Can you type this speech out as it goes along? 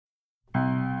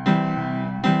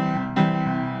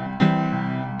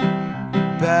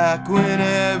back when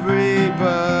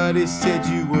everybody said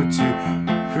you were too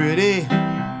pretty.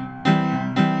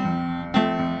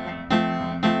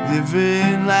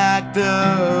 Living like the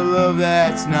love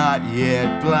that's not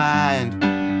yet blind,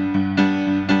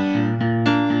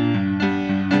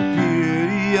 and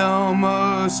beauty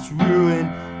almost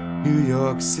ruined New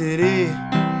York City.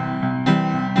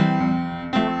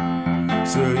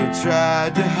 So you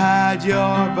tried to hide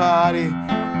your body,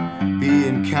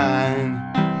 being kind,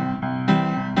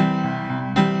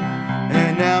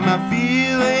 and now my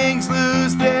feelings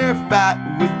lose their fight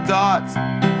with thoughts.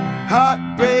 Heart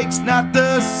breaks not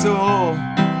the soul,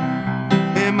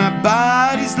 and my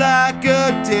body's like a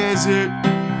desert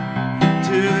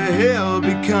till the hill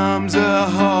becomes a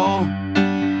hole.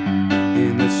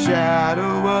 In the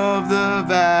shadow of the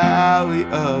valley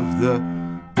of the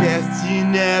death you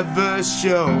never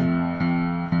show,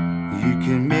 you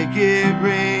can make it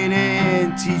rain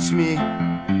and teach me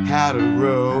how to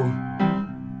row.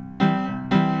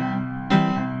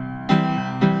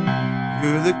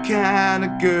 You're the kind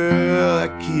of girl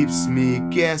that keeps me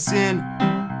guessing,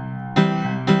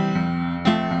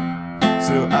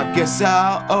 so I guess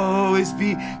I'll always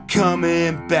be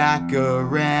coming back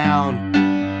around.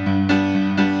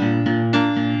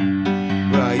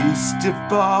 Well, I used to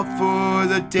fall for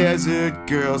the desert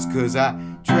girls, 'cause I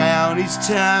drowned each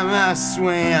time I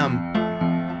swam.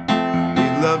 They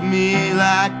loved me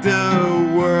like the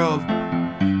world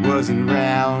wasn't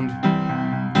round.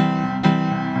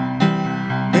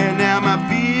 Now my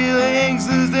feelings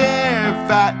lose their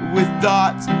fight with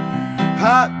thoughts.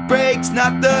 Heart breaks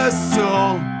not the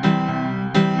soul,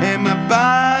 and my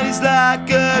body's like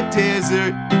a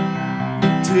desert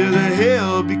till the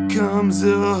hill becomes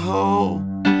a hole.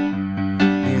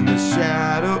 In the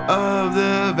shadow of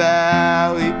the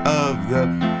valley of the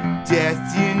death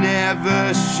you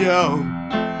never show,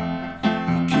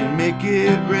 you can make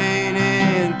it rain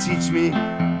and teach me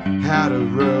how to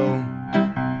row.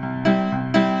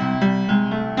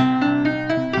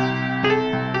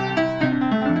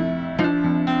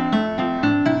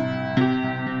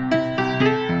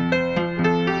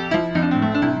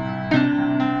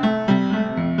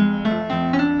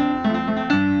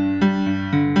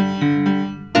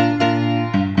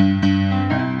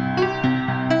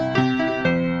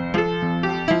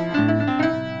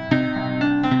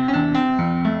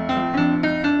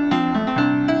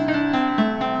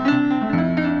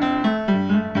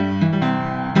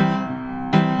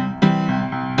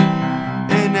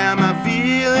 Now my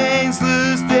feelings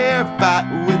lose their fight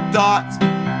with thoughts.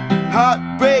 Heart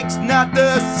breaks not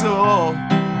the soul,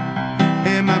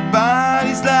 and my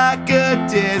body's like a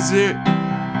desert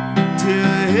till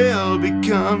the hill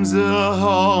becomes a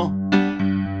hole.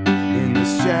 In the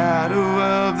shadow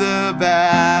of the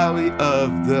valley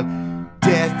of the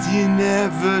death you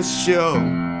never show,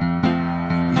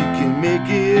 you can make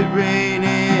it rain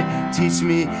and teach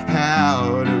me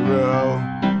how to row.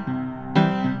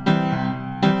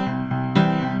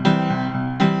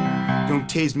 Don't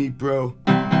tase me, bro.